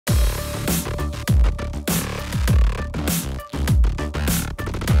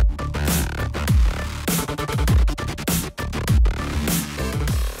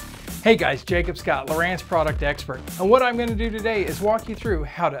Hey guys, Jacob Scott, Lowrance Product Expert. And what I'm going to do today is walk you through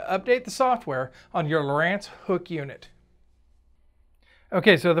how to update the software on your Lowrance hook unit.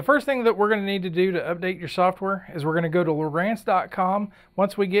 Okay, so the first thing that we're going to need to do to update your software is we're going to go to lowrance.com.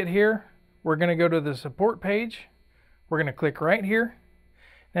 Once we get here, we're going to go to the support page. We're going to click right here.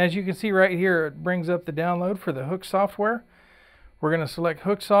 And as you can see right here, it brings up the download for the hook software. We're going to select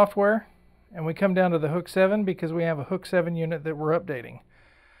hook software, and we come down to the hook 7 because we have a hook 7 unit that we're updating.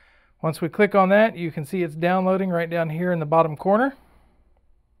 Once we click on that, you can see it's downloading right down here in the bottom corner.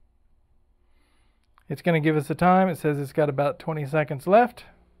 It's going to give us the time. It says it's got about 20 seconds left.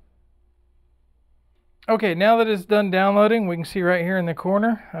 Okay, now that it's done downloading, we can see right here in the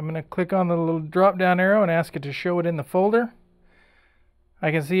corner, I'm going to click on the little drop down arrow and ask it to show it in the folder. I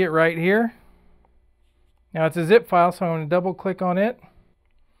can see it right here. Now it's a zip file, so I'm going to double click on it.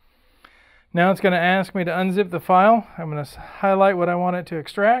 Now it's going to ask me to unzip the file. I'm going to highlight what I want it to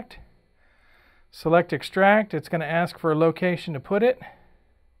extract. Select extract. It's going to ask for a location to put it.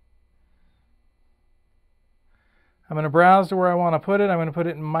 I'm going to browse to where I want to put it. I'm going to put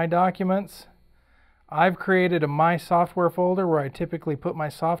it in my documents. I've created a my software folder where I typically put my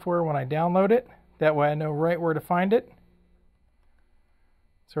software when I download it. That way I know right where to find it.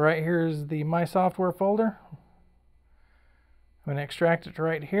 So right here is the my software folder. I'm going to extract it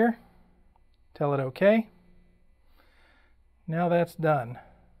right here. Tell it OK. Now that's done.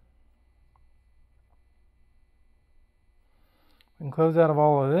 We can close out of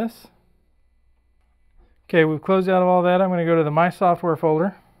all of this. Okay, we've closed out of all that. I'm going to go to the My Software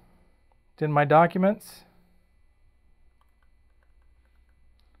folder. It's in my documents.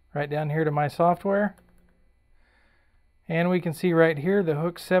 Right down here to My Software. And we can see right here the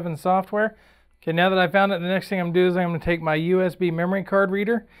Hook 7 software. Okay, now that I found it, the next thing I'm going to do is I'm going to take my USB memory card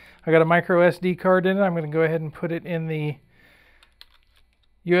reader. I got a micro SD card in it. I'm going to go ahead and put it in the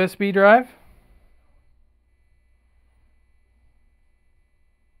USB drive.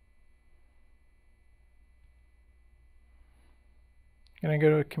 Going to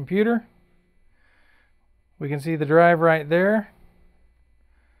go to computer. We can see the drive right there.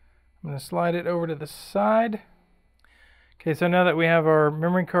 I'm going to slide it over to the side. Okay, so now that we have our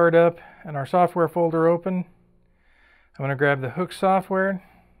memory card up and our software folder open, I'm going to grab the hook software,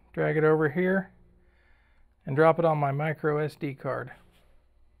 drag it over here, and drop it on my micro SD card.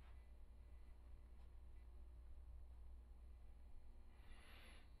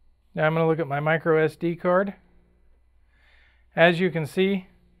 Now I'm going to look at my micro SD card. As you can see,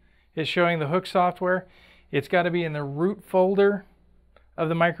 it's showing the hook software. It's got to be in the root folder of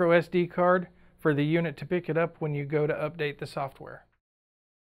the micro SD card for the unit to pick it up when you go to update the software.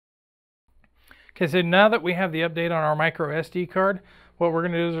 Okay, so now that we have the update on our micro SD card, what we're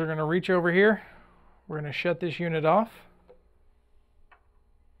going to do is we're going to reach over here. We're going to shut this unit off.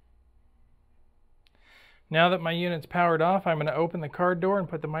 Now that my unit's powered off, I'm going to open the card door and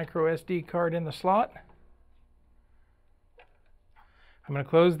put the micro SD card in the slot. I'm going to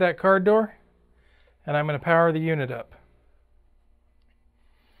close that card door, and I'm going to power the unit up.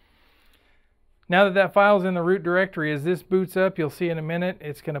 Now that that file is in the root directory, as this boots up, you'll see in a minute,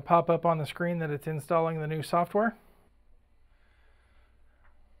 it's going to pop up on the screen that it's installing the new software.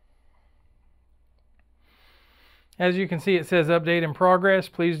 As you can see, it says update in progress.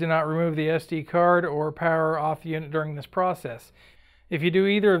 Please do not remove the SD card or power off the unit during this process. If you do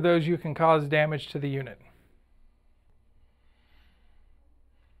either of those, you can cause damage to the unit.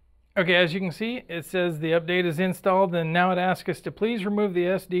 Okay, as you can see, it says the update is installed, and now it asks us to please remove the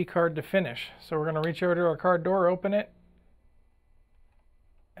SD card to finish. So we're going to reach over to our card door, open it,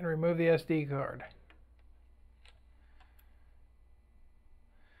 and remove the SD card.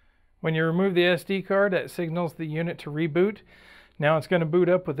 When you remove the SD card, that signals the unit to reboot. Now it's going to boot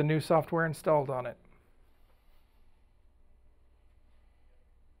up with the new software installed on it.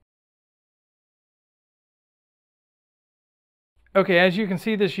 Okay, as you can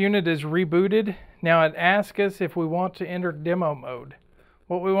see, this unit is rebooted. Now it asks us if we want to enter demo mode.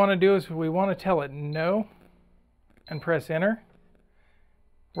 What we want to do is we want to tell it no and press enter.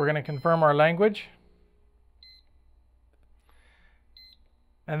 We're going to confirm our language.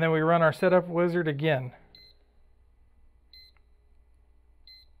 And then we run our setup wizard again.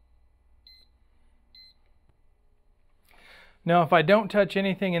 Now if I don't touch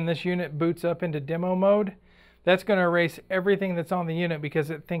anything and this unit boots up into demo mode, that's going to erase everything that's on the unit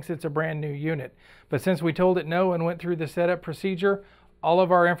because it thinks it's a brand new unit. But since we told it no and went through the setup procedure, all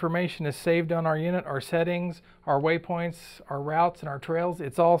of our information is saved on our unit, our settings, our waypoints, our routes, and our trails.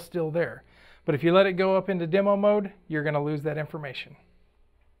 It's all still there. But if you let it go up into demo mode, you're going to lose that information.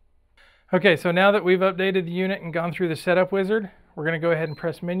 Okay, so now that we've updated the unit and gone through the setup wizard, we're going to go ahead and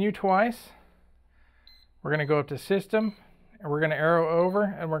press menu twice. We're going to go up to System, and we're going to arrow over,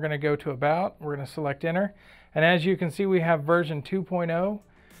 and we're going to go to About. We're going to select Enter. And as you can see, we have version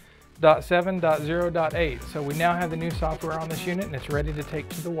 2.0.7.0.8. So we now have the new software on this unit, and it's ready to take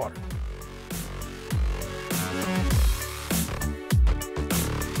to the water.